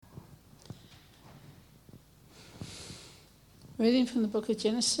Reading from the book of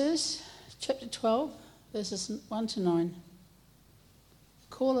Genesis, chapter 12, verses 1 to 9.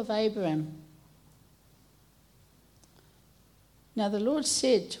 The call of Abraham. Now the Lord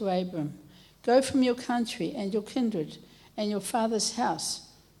said to Abram, "Go from your country and your kindred and your father's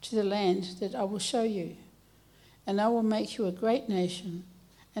house to the land that I will show you. And I will make you a great nation,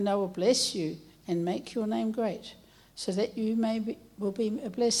 and I will bless you and make your name great, so that you will be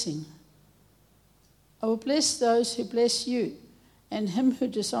a blessing. I will bless those who bless you, and him who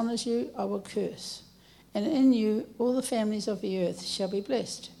dishonors you I will curse. And in you all the families of the earth shall be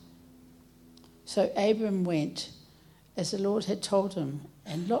blessed." So Abram went, as the Lord had told him,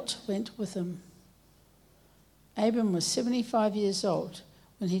 and Lot went with him. Abram was 75 years old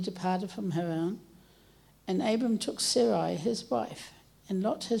when he departed from Haran, and Abram took Sarai his wife, and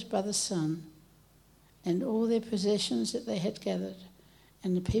Lot his brother's son, and all their possessions that they had gathered,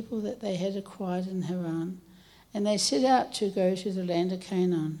 and the people that they had acquired in Haran, and they set out to go to the land of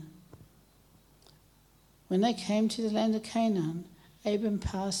Canaan. When they came to the land of Canaan, Abram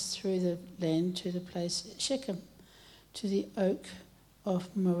passed through the land to the place Shechem, to the oak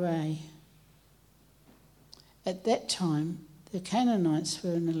of Moreh. At that time, the Canaanites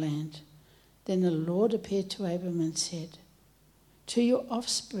were in the land. Then the Lord appeared to Abram and said, "To your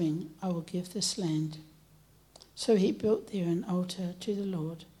offspring I will give this land." So he built there an altar to the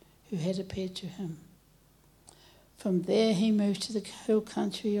Lord who had appeared to him. From there he moved to the hill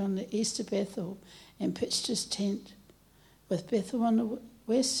country on the east of Bethel and pitched his tent, with Bethel on the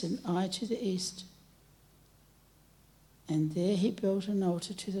west and Ai to the east. And there he built an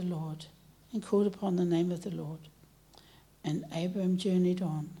altar to the Lord and called upon the name of the Lord. And Abram journeyed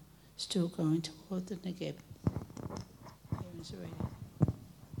on, still going toward the Negeb. There is a reading.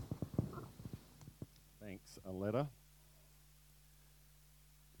 Thanks, Aletta.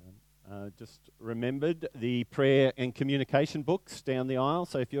 Just remembered the prayer and communication books down the aisle.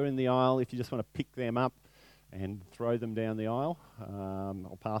 So if you're in the aisle, if you just want to pick them up and throw them down the aisle,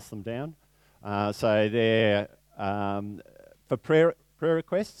 I'll pass them down. So they're for prayer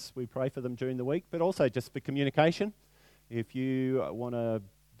requests. We pray for them during the week, but also just for communication. If you want to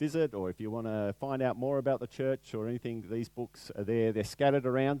visit or if you want to find out more about the church or anything, these books are there. They're scattered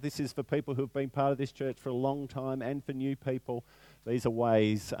around. This is for people who've been part of this church for a long time and for new people. These are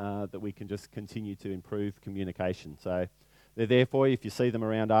ways that we can just continue to improve communication. So they're there for you. If you see them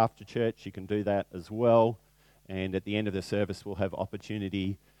around after church, you can do that as well. And at the end of the service, we'll have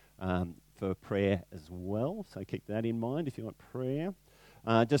opportunity for prayer as well. So keep that in mind if you want prayer.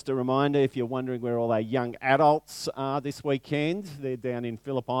 Just a reminder, if you're wondering where all our young adults are this weekend, they're down in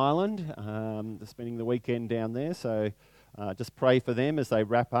Phillip Island. They're spending the weekend down there. So just pray for them as they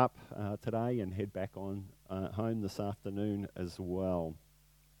wrap up today and head back on home this afternoon as well.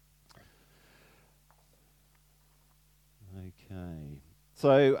 Okay.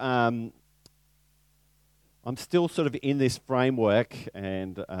 So I'm still sort of in this framework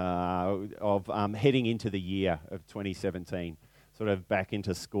and of heading into the year of 2017, sort of back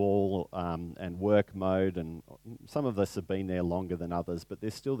into school and work mode, and some of us have been there longer than others, but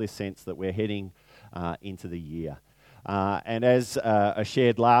there's still this sense that we're heading into the year. And as I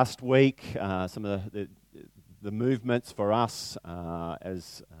shared last week, some of the movements for us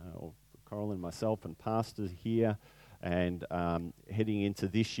as Coral and myself and pastors here, and heading into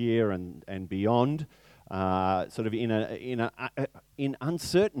this year and beyond, sort of in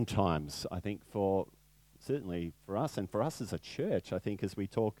uncertain times, I think, certainly for us and for us as a church. I think as I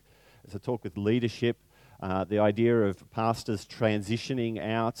talk with leadership, the idea of pastors transitioning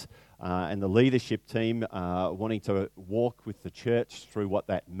out and the leadership team wanting to walk with the church through what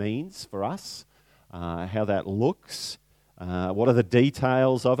that means for us, how that looks, what are the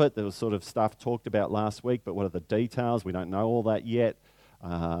details of it. There was sort of stuff talked about last week, but what are the details? We don't know all that yet.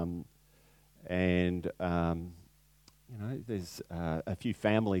 There's a few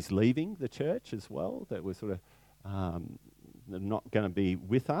families leaving the church as well that were sort of not going to be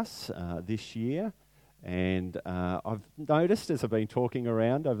with us this year. And I've noticed as I've been talking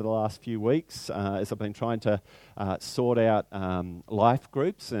around over the last few weeks, as I've been trying to sort out life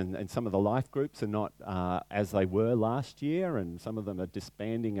groups, and some of the life groups are not as they were last year, and some of them are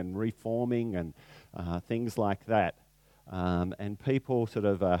disbanding and reforming and things like that. And people sort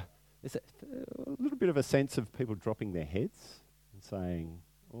of, there's a little bit of a sense of people dropping their heads and saying,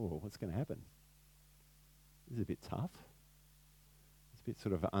 "Oh, what's going to happen? This is a bit tough. It's a bit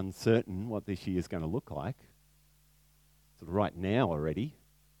sort of uncertain what this year is going to look like, sort of right now already,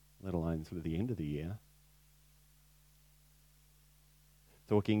 let alone sort of the end of the year."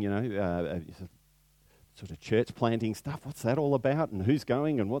 Talking, sort of church planting stuff. What's that all about? And who's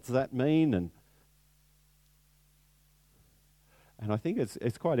going? And what's that mean? And And I think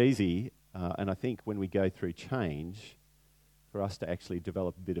it's quite easy, and I think when we go through change, for us to actually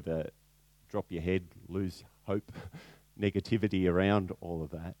develop a bit of a drop your head, lose hope, negativity around all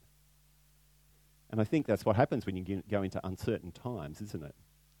of that. And I think that's what happens when you go into uncertain times, isn't it?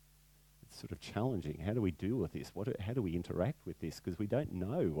 It's sort of challenging. How do we deal with this? How do we interact with this? Because we don't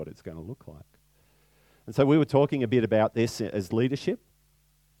know what it's going to look like. And so we were talking a bit about this as leadership.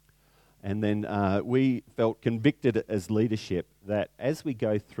 And then we felt convicted as leadership that as we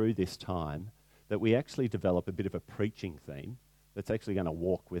go through this time, that we actually develop a bit of a preaching theme that's actually going to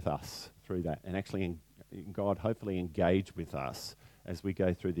walk with us through that, and actually God hopefully engage with us as we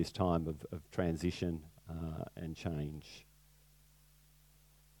go through this time of transition and change.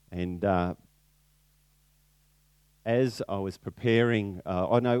 And as I was preparing,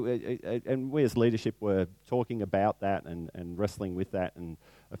 and we as leadership were talking about that and wrestling with that, and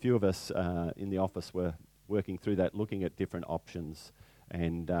a few of us in the office were working through that, looking at different options,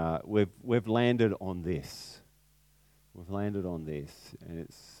 and we've landed on this. We've landed on this, and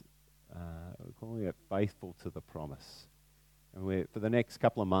it's we're calling it Faithful to the Promise. And for the next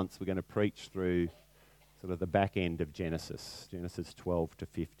couple of months, we're going to preach through sort of the back end of Genesis 12 to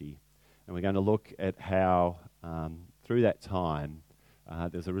 50. And we're going to look at how, through that time,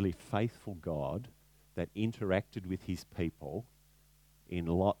 there's a really faithful God that interacted with his people in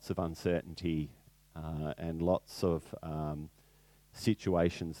lots of uncertainty and lots of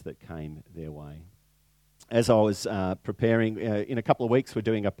situations that came their way. As I was preparing, in a couple of weeks we're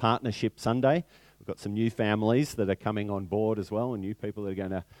doing a partnership Sunday. We've got some new families that are coming on board as well, and new people that are going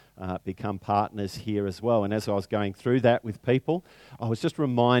to become partners here as well. And as I was going through that with people, I was just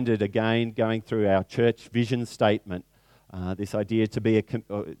reminded again, going through our church vision statement, this idea to be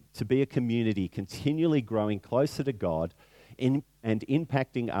a community continually growing closer to God and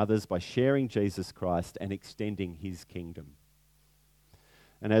impacting others by sharing Jesus Christ and extending his kingdom.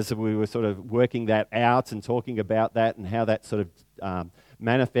 And as we were sort of working that out and talking about that and how that sort of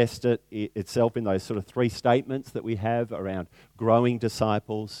manifested itself in those sort of three statements that we have around growing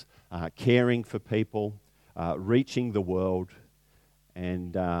disciples, caring for people, reaching the world,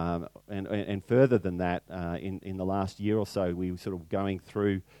 and further than that, in the last year or so, we were sort of going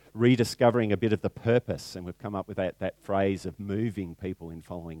through rediscovering a bit of the purpose, and we've come up with that phrase of moving people in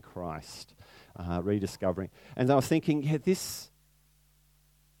following Christ, rediscovering. And I was thinking, yeah, this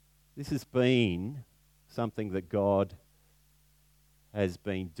has been something that God has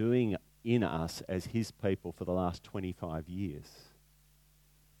been doing in us as his people for the last 25 years.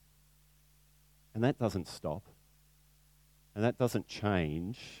 And that doesn't stop. And that doesn't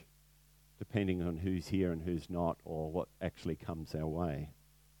change depending on who's here and who's not, or what actually comes our way.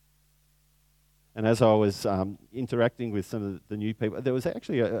 And as I was interacting with some of the new people, there was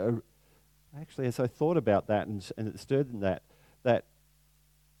actually actually, as I thought about that and it stirred in that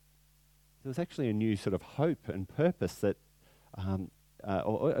there was actually a new sort of hope and purpose that,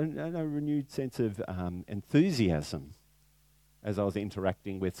 or a renewed sense of enthusiasm as I was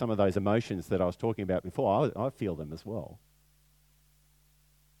interacting with some of those emotions that I was talking about before. I feel them as well.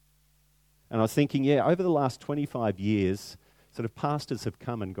 And I was thinking, yeah, over the last 25 years, sort of pastors have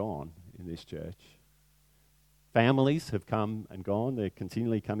come and gone in this church. Families have come and gone. They're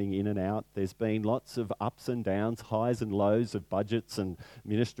continually coming in and out. There's been lots of ups and downs, highs and lows of budgets and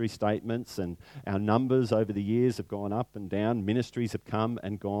ministry statements, and our numbers over the years have gone up and down. Ministries have come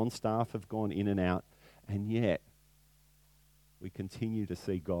and gone. Staff have gone in and out. And yet, we continue to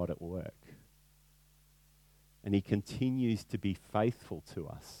see God at work. And he continues to be faithful to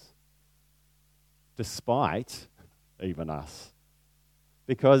us, despite even us.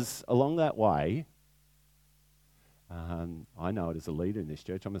 Because along that way, I know it as a leader in this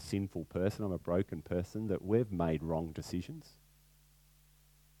church. I'm a sinful person. I'm a broken person, that we've made wrong decisions.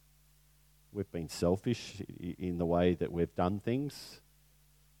 We've been selfish in the way that we've done things.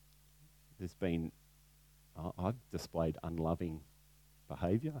 I've displayed unloving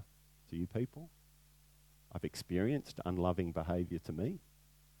behaviour to you people. I've experienced unloving behaviour to me.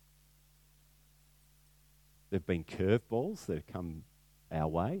 There have been curveballs that have come our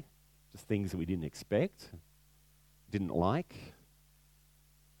way, just things that we didn't expect, didn't like.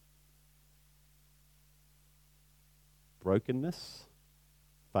 Brokenness,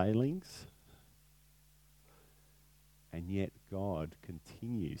 failings. And yet God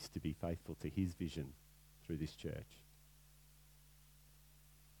continues to be faithful to his vision through this church.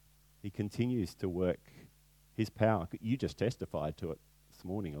 He continues to work his power. You just testified to it this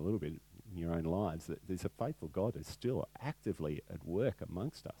morning a little bit in your own lives, that there's a faithful God who's still actively at work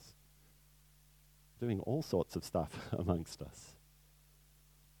amongst us, doing all sorts of stuff amongst us.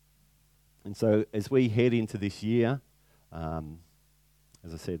 And so as we head into this year,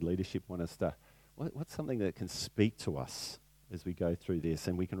 As I said, leadership want us to, what's something that can speak to us as we go through this,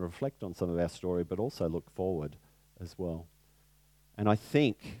 and we can reflect on some of our story, but also look forward as well. And I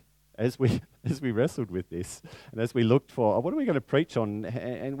think as we wrestled with this, and as we looked for, what are we going to preach on,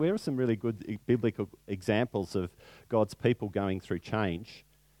 and where are some really good biblical examples of God's people going through change,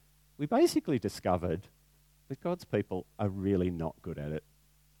 we basically discovered that God's people are really not good at it.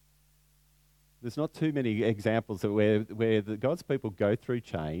 There's not too many examples of where God's people go through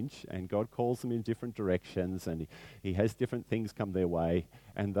change and God calls them in different directions and he has different things come their way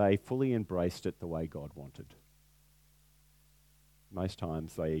and they fully embraced it the way God wanted. Most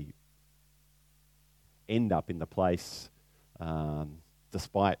times they end up in the place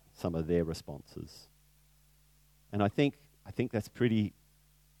despite some of their responses. And I think that's pretty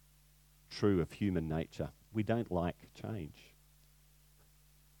true of human nature. We don't like change.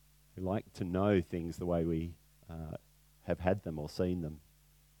 We like to know things the way we have had them or seen them.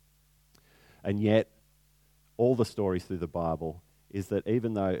 And yet, all the stories through the Bible is that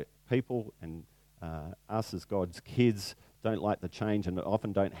even though people and us as God's kids don't like the change and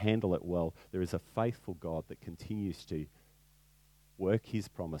often don't handle it well, there is a faithful God that continues to work his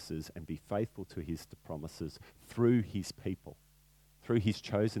promises and be faithful to his promises through his people, through his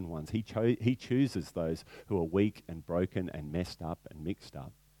chosen ones. He chooses those who are weak and broken and messed up and mixed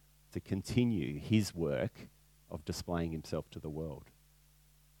up to continue his work of displaying himself to the world.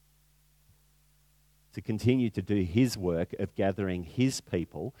 To continue to do his work of gathering his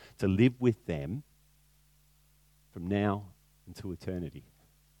people to live with them from now until eternity.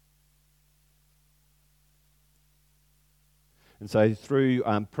 And so through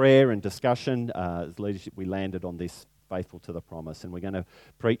prayer and discussion, as leadership, we landed on this faithful to the promise. And we're going to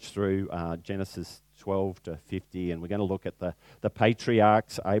preach through Genesis 12 to 50, and we're going to look at the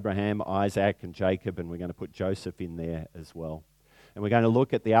patriarchs, Abraham, Isaac, and Jacob, and we're going to put Joseph in there as well. And we're going to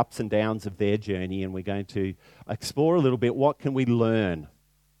look at the ups and downs of their journey, and we're going to explore a little bit what can we learn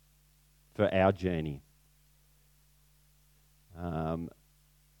for our journey.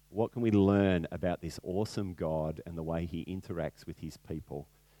 What can we learn about this awesome God and the way he interacts with his people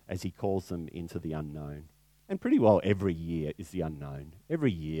as he calls them into the unknown? And pretty well every year is the unknown.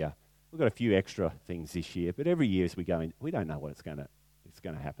 Every year. We've got a few extra things this year, but every year as we go in, we don't know what it's going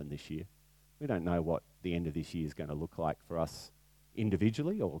to happen this year. We don't know what the end of this year is going to look like for us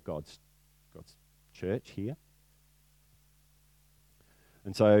individually or God's church here.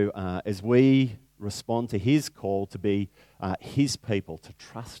 And so as we respond to his call to be his people, to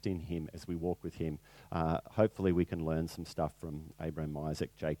trust in him as we walk with him, hopefully we can learn some stuff from Abraham,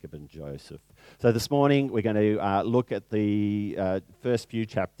 Isaac, Jacob, and Joseph. So this morning we're going to look at the first few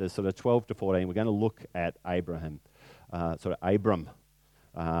chapters, sort of 12 to 14. We're going to look at Abram. So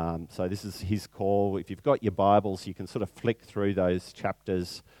this is his call. If you've got your Bibles, you can sort of flick through those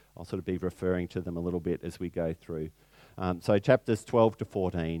chapters. I'll sort of be referring to them a little bit as we go through. So chapters 12 to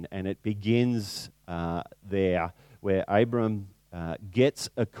 14, and it begins there where Abram gets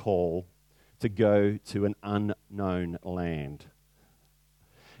a call to go to an unknown land.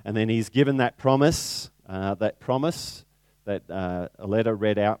 And then he's given that promise that Aletta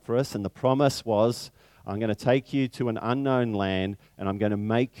read out for us, and the promise was, I'm going to take you to an unknown land, and I'm going to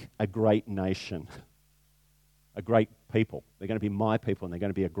make a great nation, a great people. They're going to be my people, and they're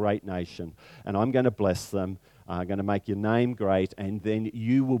going to be a great nation, and I'm going to bless them. I'm going to make your name great, and then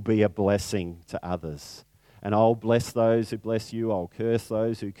you will be a blessing to others. And I'll bless those who bless you. I'll curse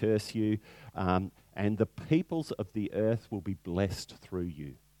those who curse you. And the peoples of the earth will be blessed through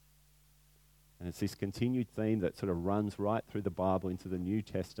you. And it's this continued theme that sort of runs right through the Bible into the New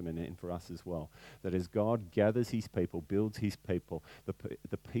Testament and for us as well. That as God gathers his people, builds his people,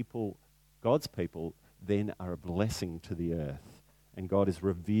 the people, God's people, then are a blessing to the earth. And God is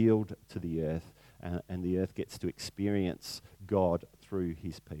revealed to the earth. And the earth gets to experience God through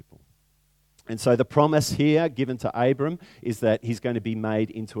his people. And so the promise here given to Abram is that he's going to be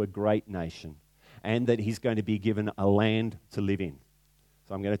made into a great nation and that he's going to be given a land to live in.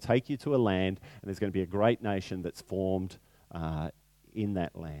 So I'm going to take you to a land, and there's going to be a great nation that's formed in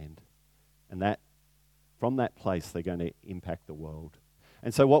that land. And that from that place, they're going to impact the world.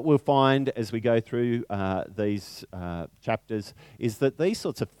 And so what we'll find as we go through these chapters is that these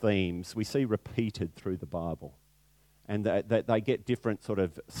sorts of themes we see repeated through the Bible. And that they get different sort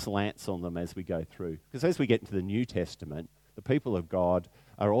of slants on them as we go through. Because as we get into the New Testament, the people of God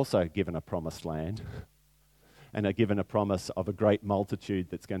are also given a promised land and are given a promise of a great multitude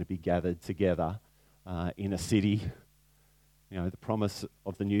that's going to be gathered together in a city. You know, the promise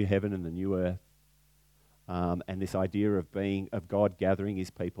of the new heaven and the new earth. and this idea of God gathering his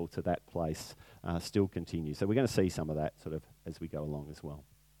people to that place still continues. So we're going to see some of that sort of as we go along as well.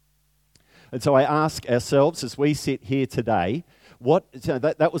 And so I ask ourselves as we sit here today,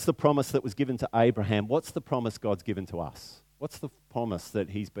 that was the promise that was given to Abraham. What's the promise God's given to us? What's the promise that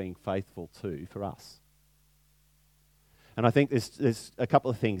he's being faithful to for us? And I think there's a couple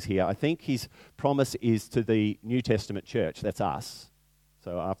of things here. I think his promise is to the New Testament church. That's us.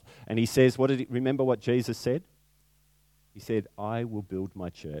 And he says, remember what Jesus said? He said, I will build my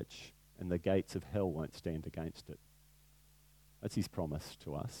church and the gates of hell won't stand against it. That's his promise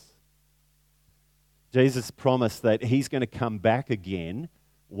to us. Jesus promised that he's going to come back again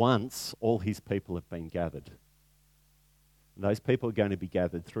once all his people have been gathered. And those people are going to be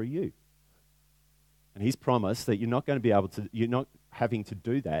gathered through you. And he's promised that you're not having to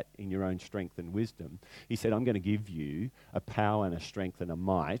do that in your own strength and wisdom. He said, I'm going to give you a power and a strength and a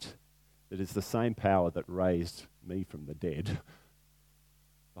might that is the same power that raised me from the dead.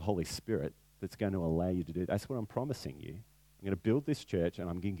 The Holy Spirit that's going to allow you to do that. That's what I'm promising you. I'm going to build this church and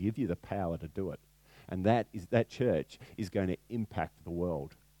I'm going to give you the power to do it. And that church is going to impact the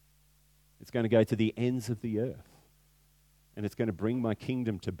world. It's going to go to the ends of the earth. And it's going to bring my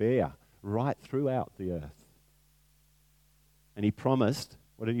kingdom to bear right throughout the earth. And he promised,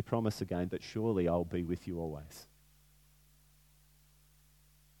 what did he promise again? That surely I'll be with you always.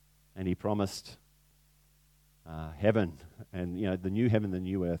 And he promised heaven and the new heaven, the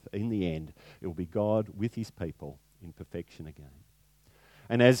new earth. In the end, it will be God with his people in perfection again.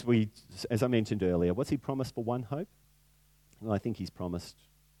 And as I mentioned earlier, what's he promised for one hope? Well, I think he's promised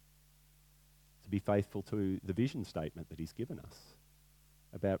to be faithful to the vision statement that he's given us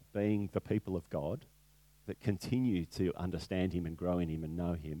about being the people of God that continue to understand him and grow in him and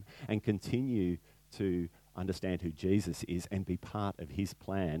know him and continue to understand who Jesus is and be part of his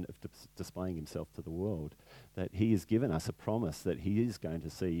plan of displaying himself to the world. That he has given us a promise that he is going to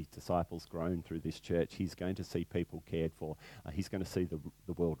see disciples grown through this church. He's going to see people cared for. He's going to see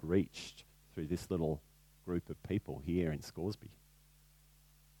the world reached through this little group of people here in Scoresby.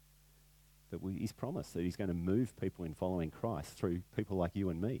 That he's promised that he's going to move people in following Christ through people like you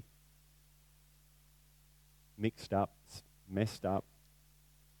and me. Mixed up, messed up,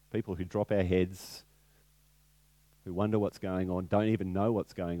 people who drop our heads, who wonder what's going on, don't even know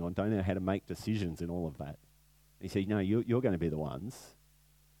what's going on, don't know how to make decisions in all of that. And he said, no, you're going to be the ones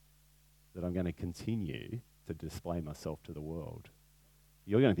that I'm going to continue to display myself to the world.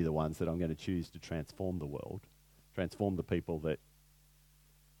 You're going to be the ones that I'm going to choose to transform the world, transform the people that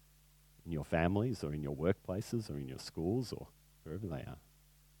in your families or in your workplaces or in your schools or wherever they are.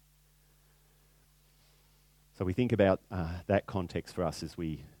 So we think about that context for us as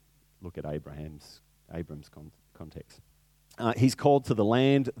we look at Abram's context. He's called to the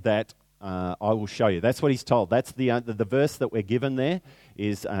land that I will show you. That's what he's told. That's the verse that we're given there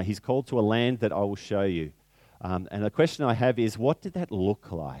is he's called to a land that I will show you. And the question I have is, what did that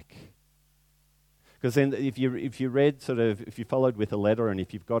look like? Because then if you read if you followed with a letter and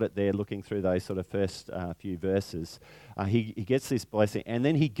if you've got it there looking through those sort of first few verses, he gets this blessing and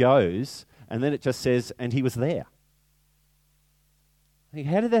then he goes and then it just says, and he was there.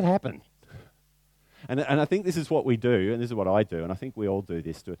 How did that happen? And I think this is what we do, and this is what I do, and I think we all do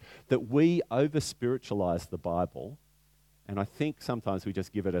this, that we over-spiritualize the Bible, and I think sometimes we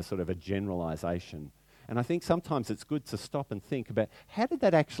just give it a sort of a generalization. And I think sometimes it's good to stop and think about, how did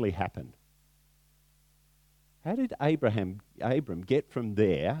that actually happen? How did Abram get from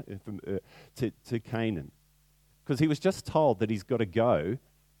there to Canaan? Because he was just told that he's got to go,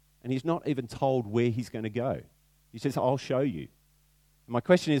 and he's not even told where he's going to go. He says, I'll show you. And my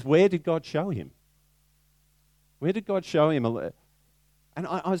question is, where did God show him? Where did God show him? And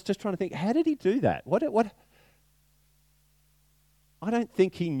I was just trying to think, how did he do that? What? I don't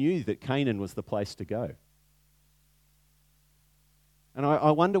think he knew that Canaan was the place to go. And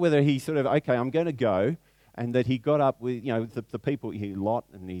I wonder whether he I'm going to go, and that he got up with, the people, Lot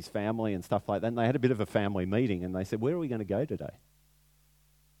and his family and stuff like that, and they had a bit of a family meeting, and they said, where are we going to go today?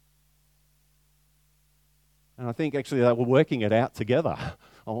 And I think actually they were working it out together.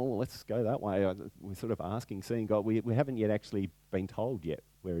 Oh, let's go that way. We're sort of asking, seeing God. We haven't yet actually been told yet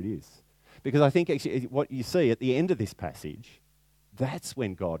where it is. Because I think actually what you see at the end of this passage, that's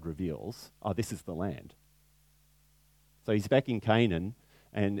when God reveals, this is the land. So he's back in Canaan,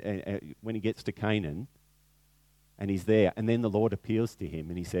 and when he gets to Canaan, and he's there, and then the Lord appeals to him,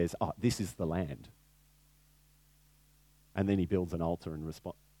 and he says, this is the land. And then he builds an altar and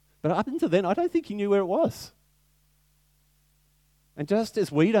responds. But up until then, I don't think he knew where it was. And just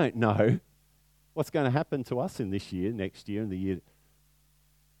as we don't know what's going to happen to us in this year, next year, and the year,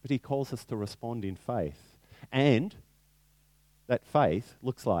 but he calls us to respond in faith. And that faith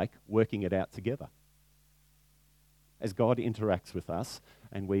looks like working it out together. As God interacts with us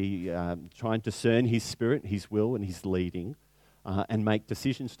and we try and discern his spirit, his will and his leading and make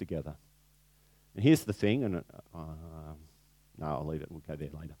decisions together. And here's the thing, and no, I'll leave it, we'll go there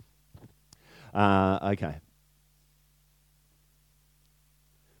later. Okay.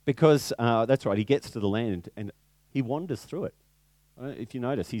 Because, that's right, he gets to the land and he wanders through it. If you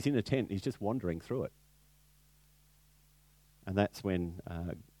notice, he's in a tent, he's just wandering through it. And that's when,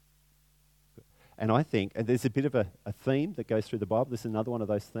 and I think, and there's a bit of a theme that goes through the Bible, this is another one of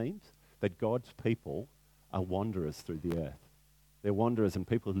those themes, that God's people are wanderers through the earth. They're wanderers and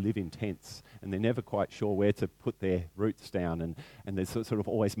people who live in tents, and they're never quite sure where to put their roots down, and there's sort of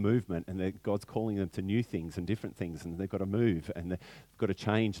always movement, and God's calling them to new things and different things, and they've got to move, and they've got to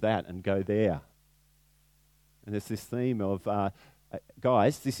change that and go there. And there's this theme of,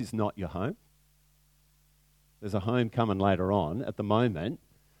 guys, this is not your home. There's a home coming later on. At the moment,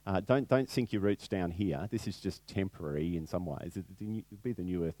 don't sink your roots down here. This is just temporary in some ways. It'll be the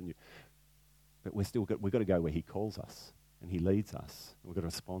new earth, but we've got to go where he calls us. And he leads us. We've got to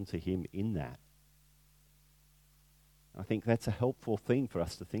respond to him in that. I think that's a helpful thing for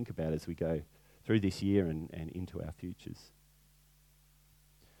us to think about as we go through this year and into our futures.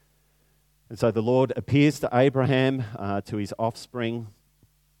 And so the Lord appears to Abraham, to his offspring.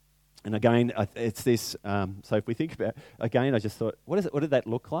 And again, it's this, so if we think about, again, I just thought, what did that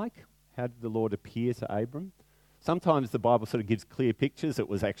look like? How did the Lord appear to Abram? Sometimes the Bible sort of gives clear pictures. It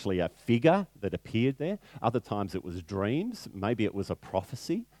was actually a figure that appeared there. Other times it was dreams. Maybe it was a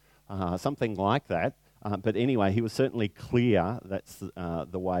prophecy, something like that. But anyway, he was certainly clear that's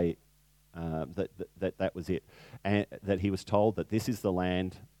the way that was it. And that he was told that this is the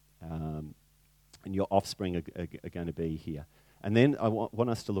land and your offspring are going to be here. And then I want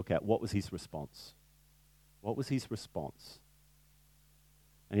us to look at what was his response. What was his response?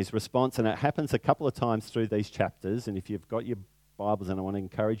 And his response, and it happens a couple of times through these chapters, and if you've got your Bibles, and I want to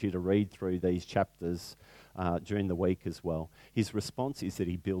encourage you to read through these chapters during the week as well, his response is that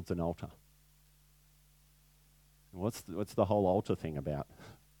he builds an altar. What's the whole altar thing about?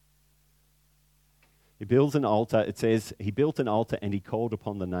 He builds an altar. It says he built an altar and he called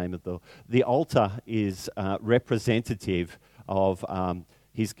upon the name of the altar is representative of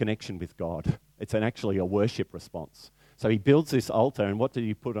his connection with God. It's actually a worship response. So he builds this altar, and what do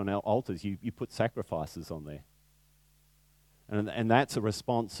you put on our altars? You put sacrifices on there. And that's a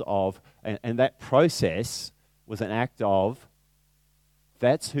response of, and that process was an act of,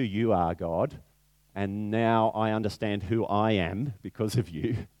 that's who you are, God, and now I understand who I am because of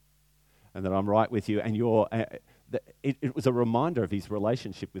you, and that I'm right with you, and it was a reminder of his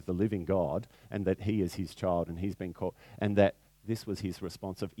relationship with the living God, and that he is his child, and he's been called, and that this was his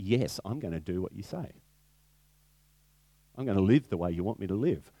response of, yes, I'm going to do what you say. I'm going to live the way you want me to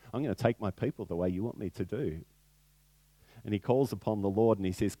live. I'm going to take my people the way you want me to do. And he calls upon the Lord and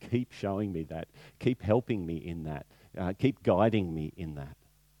he says, keep showing me that. Keep helping me in that. Keep guiding me in that.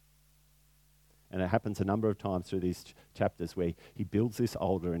 And it happens a number of times through these chapters where he builds this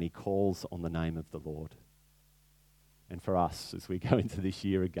altar and he calls on the name of the Lord. And for us, as we go into this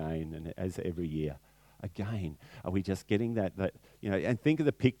year again, and as every year, again, are we just getting that, and think of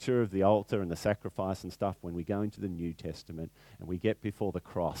the picture of the altar and the sacrifice and stuff when we go into the New Testament and we get before the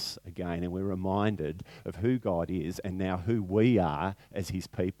cross again and we're reminded of who God is and now who we are as his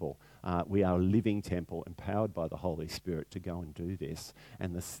people. We are a living temple empowered by the Holy Spirit to go and do this.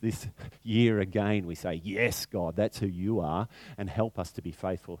 And this year again we say, yes, God, that's who you are, and help us to be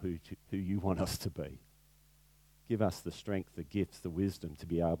faithful who you want us to be. Give us the strength, the gifts, the wisdom to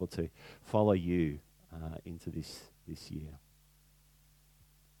be able to follow you into this year.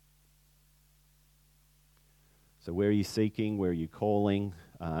 So where are you seeking? Where are you calling?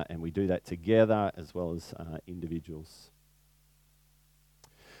 And we do that together as well as individuals.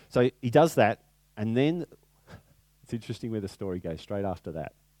 So he does that, and then it's interesting where the story goes straight after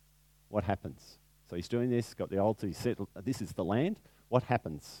that. What happens? So he's doing this, got the altar, he's settled, this is the land. What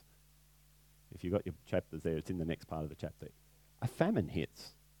happens? If you've got your chapters there, it's in the next part of the chapter. A famine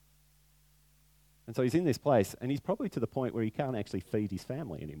hits. And so he's in this place, and he's probably to the point where he can't actually feed his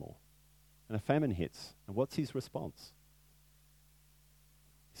family anymore. And a famine hits. And what's his response?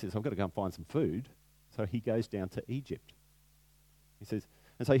 He says, I've got to go and find some food. So he goes down to Egypt. He says,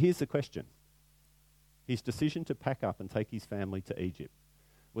 and so here's the question. His decision to pack up and take his family to Egypt,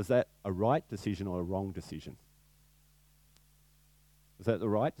 was that a right decision or a wrong decision? Was that the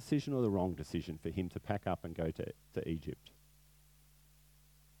right decision or the wrong decision for him to pack up and go to Egypt?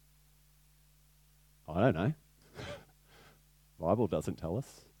 I don't know. The Bible doesn't tell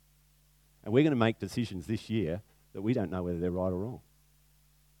us. And we're going to make decisions this year that we don't know whether they're right or wrong.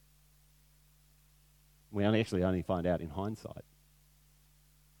 We only find out in hindsight.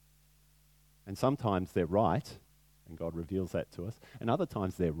 And sometimes they're right, and God reveals that to us. And other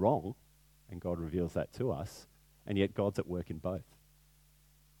times they're wrong, and God reveals that to us. And yet God's at work in both.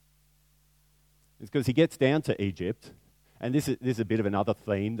 It's because he gets down to Egypt, and this is a bit of another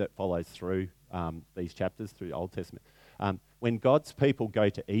theme that follows through these chapters, through the Old Testament. When God's people go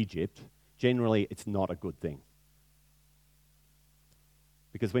to Egypt, generally it's not a good thing.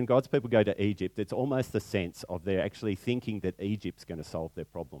 Because when God's people go to Egypt, it's almost the sense of they're actually thinking that Egypt's going to solve their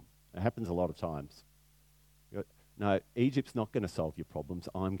problem. It happens a lot of times. No, Egypt's not going to solve your problems.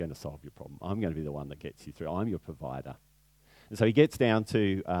 I'm going to solve your problem. I'm going to be the one that gets you through. I'm your provider. And so he gets down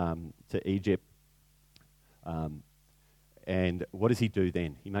to Egypt, and what does he do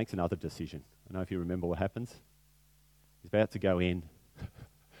then? He makes another decision. I don't know if you remember what happens. He's about to go in,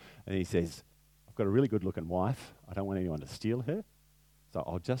 and he says, I've got a really good-looking wife. I don't want anyone to steal her. So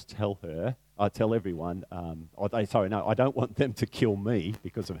I'll just tell her, I'll tell everyone, I don't want them to kill me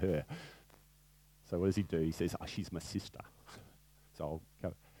because of her. So what does he do? He says, she's my sister. So I'll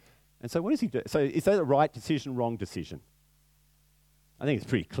go. And so what does he do? So is that a right decision, wrong decision? I think it's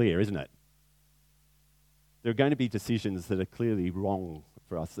pretty clear, isn't it? There are going to be decisions that are clearly wrong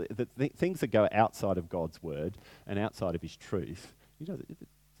for us. Things that go outside of God's word and outside of his truth. He doesn't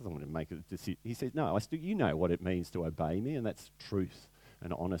want to make a decision. He says, no, you know what it means to obey me, and that's truth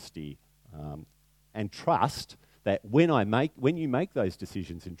and honesty, and trust that when you make those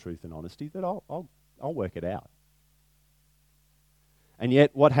decisions in truth and honesty, that I'll work it out. And yet,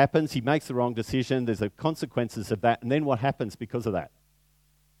 what happens? He makes the wrong decision. There's the consequences of that, and then what happens because of that?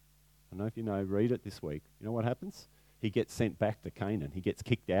 I don't know if you know. Read it this week. You know what happens? He gets sent back to Canaan. He gets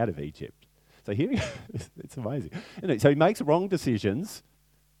kicked out of Egypt. So here, it's amazing. So he makes wrong decisions.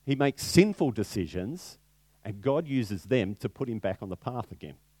 He makes sinful decisions. And God uses them to put him back on the path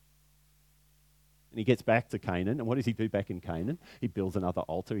again. And he gets back to Canaan. And what does he do back in Canaan? He builds another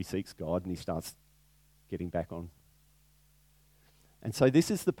altar. He seeks God, and he starts getting back on. And so this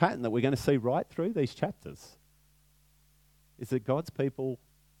is the pattern that we're going to see right through these chapters. Is that God's people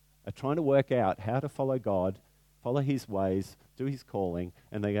are trying to work out how to follow God, follow his ways, do his calling,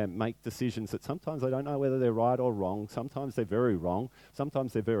 and they make decisions that sometimes they don't know whether they're right or wrong. Sometimes they're very wrong.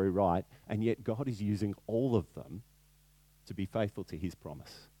 Sometimes they're very right. And yet God is using all of them to be faithful to his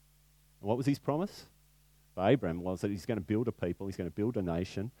promise. And what was his promise? For Abraham was that he's going to build a people, he's going to build a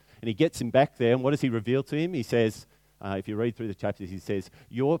nation. And he gets him back there, and what does he reveal to him? He says, if you read through the chapters, he says,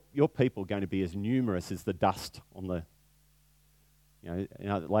 your people are going to be as numerous as the dust on the...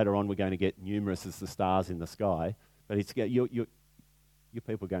 later on we're going to get numerous as the stars in the sky, but it's your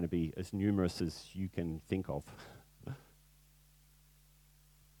people are going to be as numerous as you can think of.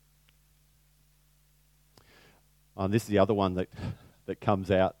 This is the other one that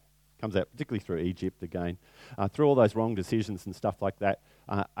comes out particularly through Egypt again, through all those wrong decisions and stuff like that.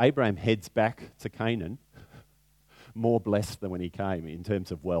 Abraham heads back to Canaan more blessed than when he came in terms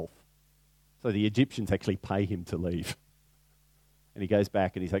of wealth. So the Egyptians actually pay him to leave. And he goes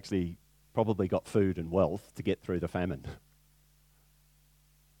back and he's actually probably got food and wealth to get through the famine.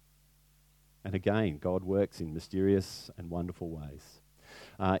 And again, God works in mysterious and wonderful ways.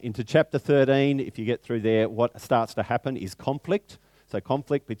 Into chapter 13, if you get through there, what starts to happen is conflict. So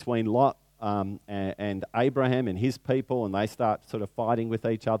conflict between Lot and Abraham and his people, and they start sort of fighting with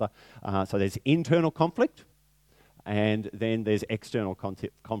each other. So there's internal conflict. And then there's external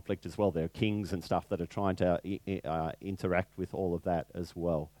conflict as well. There are kings and stuff that are trying to interact with all of that as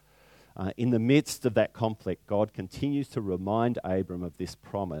well. In the midst of that conflict, God continues to remind Abram of this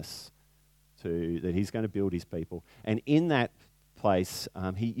promise that he's going to build his people. And in that place,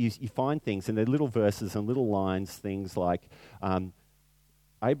 you find things, and they're little verses and little lines, things like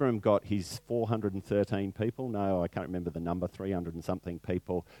Abram got his 413 people. No, I can't remember the number, 300 and something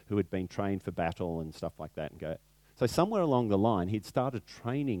people who had been trained for battle and stuff like that. So somewhere along the line, he'd started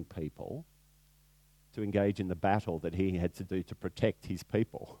training people to engage in the battle that he had to do to protect his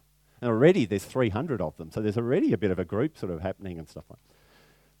people. And already there's 300 of them, so there's already a bit of a group sort of happening and stuff like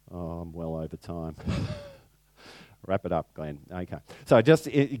that. Oh, I'm well over time. Wrap it up, Glenn. Okay. So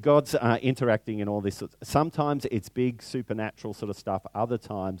God's interacting in all this. Sometimes it's big supernatural sort of stuff. Other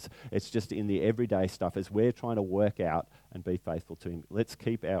times it's just in the everyday stuff as we're trying to work out and be faithful to him. Let's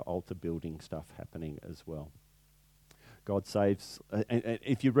keep our altar building stuff happening as well. God saves, and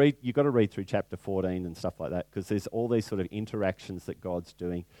if you read, you've got to read through chapter 14 and stuff like that, because there's all these sort of interactions that God's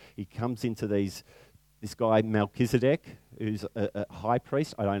doing. He comes into these this guy Melchizedek, who's a high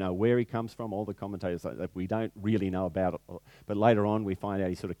priest. I don't know where he comes from. All the commentators that we don't really know about it. But later on we find out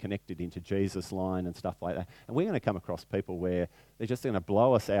he's sort of connected into Jesus' line and stuff like that. And we're going to come across people where they're just going to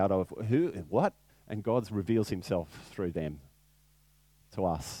blow us out of who, what? And God reveals himself through them to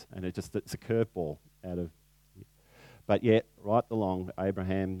us. And it's a curveball out of... But yet, right along,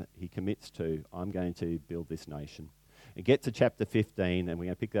 Abraham, he commits to, I'm going to build this nation. And get to chapter 15, and we're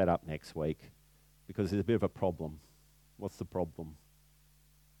going to pick that up next week, because there's a bit of a problem. What's the problem?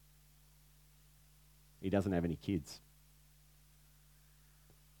 He doesn't have any kids.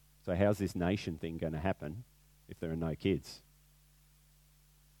 So how's this nation thing going to happen if there are no kids?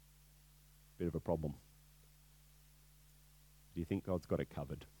 Bit of a problem. Do you think God's got it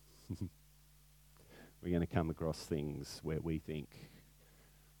covered? We're going to come across things where we think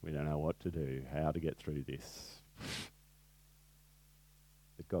we don't know what to do, how to get through this.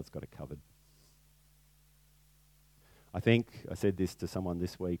 But God's got it covered. I think, I said this to someone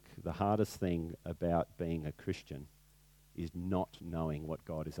this week, the hardest thing about being a Christian is not knowing what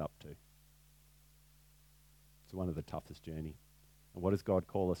God is up to. It's one of the toughest journeys. And what does God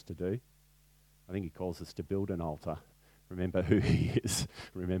call us to do? I think he calls us to build an altar. Remember who he is.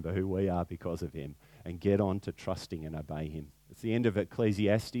 Remember who we are because of him. And get on to trusting and obey him. It's the end of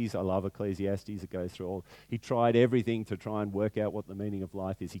Ecclesiastes. I love Ecclesiastes. It goes through all... He tried everything to try and work out what the meaning of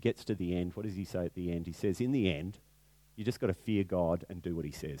life is. He gets to the end. What does he say at the end? He says, in the end, you just got to fear God and do what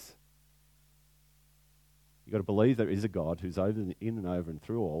he says. You've got to believe there is a God who's in and over and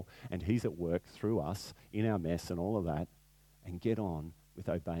through all, and he's at work through us in our mess and all of that, and get on with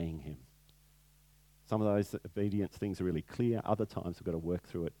obeying him. Some of those obedience things are really clear. Other times we've got to work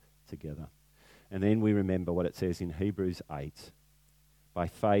through it together. And then we remember what it says in Hebrews 8. By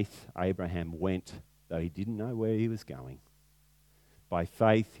faith, Abraham went, though he didn't know where he was going. By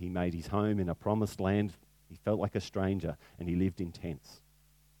faith, he made his home in a promised land. He felt like a stranger, and he lived in tents.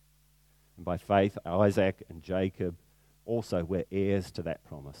 And by faith, Isaac and Jacob also were heirs to that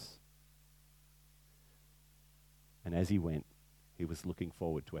promise. And as he went, he was looking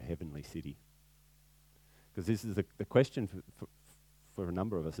forward to a heavenly city. Because this is the question for a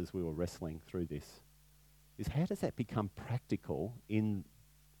number of us as we were wrestling through this, is how does that become practical in,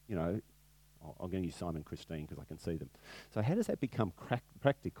 I'm going to use Simon and Christine because I can see them. So how does that become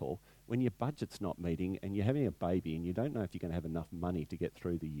practical when your budget's not meeting and you're having a baby and you don't know if you're going to have enough money to get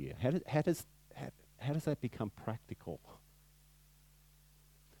through the year? How does that become practical?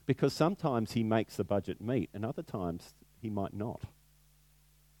 Because sometimes he makes the budget meet and other times he might not.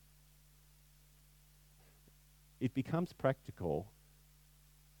 It becomes practical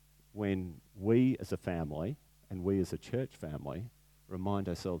when we as a family and we as a church family remind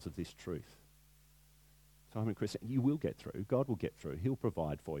ourselves of this truth. Simon and Chris, you will get through. God will get through. He'll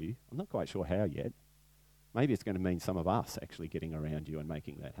provide for you. I'm not quite sure how yet. Maybe it's going to mean some of us actually getting around you and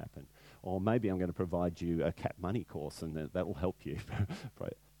making that happen. Or maybe I'm going to provide you a CAP money course and that will help you.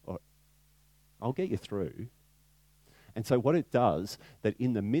 Or I'll get you through. And so what it does, that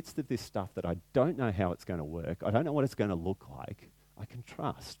in the midst of this stuff that I don't know how it's going to work, I don't know what it's going to look like, I can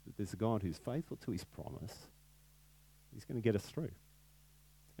trust that there's a God who's faithful to his promise. He's going to get us through.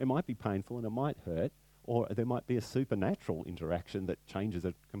 It might be painful and it might hurt, or there might be a supernatural interaction that changes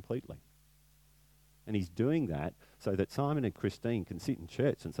it completely. And he's doing that so that Simon and Christine can sit in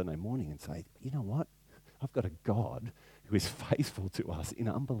church on Sunday morning and say, you know what? I've got a God who is faithful to us in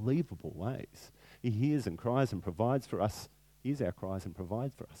unbelievable ways. He hears and cries and provides for us. He hears our cries and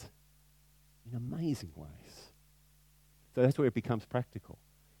provides for us in amazing ways. So that's where it becomes practical.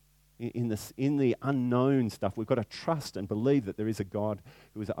 In the unknown stuff, we've got to trust and believe that there is a God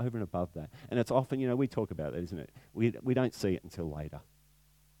who is over and above that. And it's often, we talk about that, isn't it? We don't see it until later.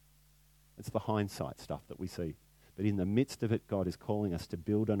 It's the hindsight stuff that we see. But in the midst of it, God is calling us to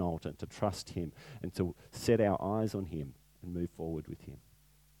build an altar, to trust him, and to set our eyes on him and move forward with him.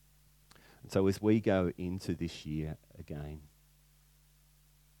 And so as we go into this year again,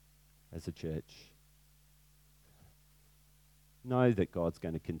 as a church, know that God's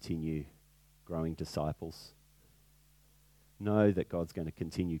going to continue growing disciples. Know that God's going to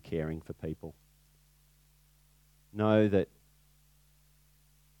continue caring for people. Know that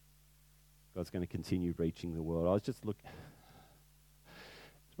God's going to continue reaching the world. I was just looking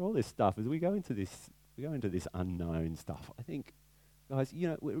through all this stuff as we go into this unknown stuff. I think, guys,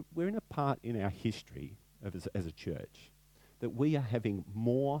 we're in a part in our history as a church that we are having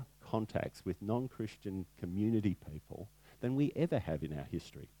more contacts with non-Christian community people than we ever have in our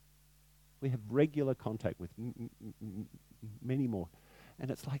history. We have regular contact with many more. And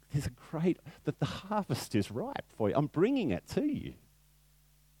it's like there's that the harvest is ripe for you. I'm bringing it to you.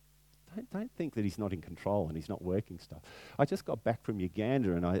 don't think that he's not in control and he's not working stuff. I just got back from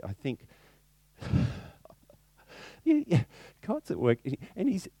Uganda, and I think, yeah, God's at work,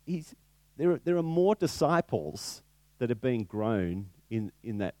 and there are more disciples that are being grown in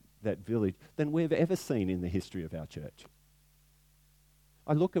that village than we've ever seen in the history of our church.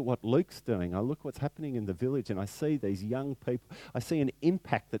 I look at what Luke's doing. I look what's happening in the village, and I see these young people. I see an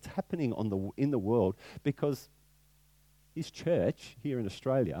impact that's happening in the world because his church here in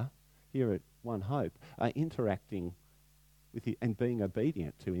Australia, here at One Hope, are interacting with him and being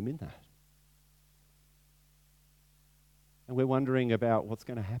obedient to him in that. And we're wondering about what's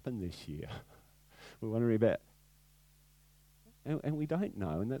going to happen this year. We're wondering about, and we don't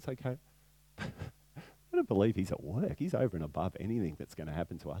know, and that's okay. I don't believe he's at work. He's over and above anything that's going to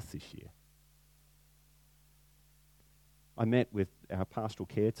happen to us this year. I met with our pastoral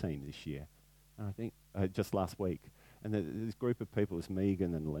care team this year, and I think just last week, and this group of people was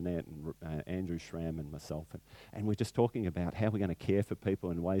Megan and Lynette and Andrew Schramm and myself, and we're just talking about how we're going to care for people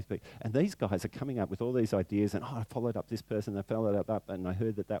in ways. And these guys are coming up with all these ideas, and I followed up this person, I followed up, and I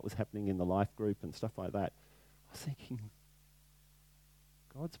heard that was happening in the life group and stuff like that. I was thinking,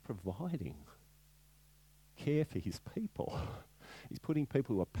 God's providing care for his people. He's putting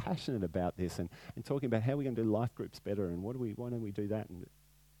people who are passionate about this and talking about how we're going to do life groups better and why don't we do that.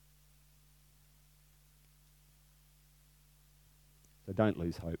 So don't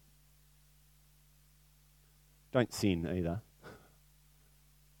lose hope. Don't sin either.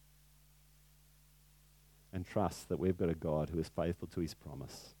 And trust that we've got a God who is faithful to his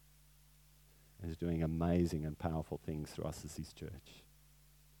promise and is doing amazing and powerful things through us as his church.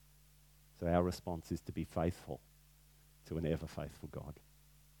 So our response is to be faithful to an ever-faithful God.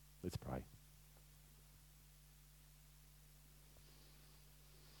 Let's pray.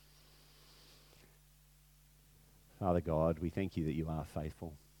 Father God, we thank you that you are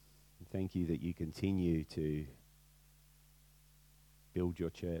faithful. We thank you that you continue to build your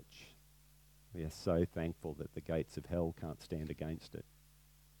church. We are so thankful that the gates of hell can't stand against it.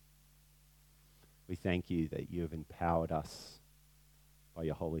 We thank you that you have empowered us by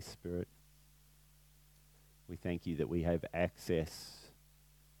your Holy Spirit. We thank you that we have access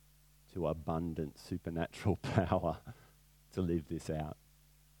to abundant supernatural power to live this out,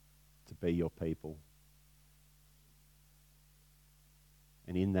 to be your people.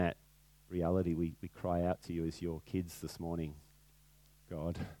 And in that reality, we cry out to you as your kids this morning,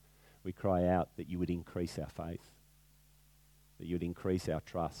 God. We cry out that you would increase our faith, that you would increase our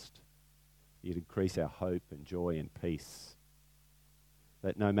trust, that you'd increase our hope and joy and peace,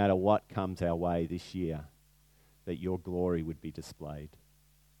 that no matter what comes our way this year, that your glory would be displayed.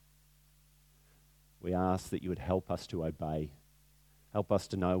 We ask that you would help us to obey, help us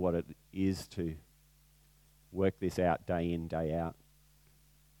to know what it is to work this out day in, day out.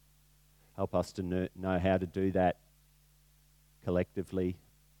 Help us to know how to do that collectively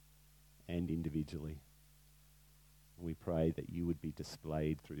and individually. We pray that you would be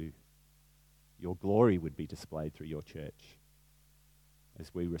displayed through, your glory would be displayed through your church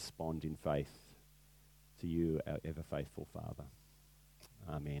as we respond in faith to you, our ever faithful Father.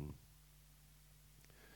 Amen.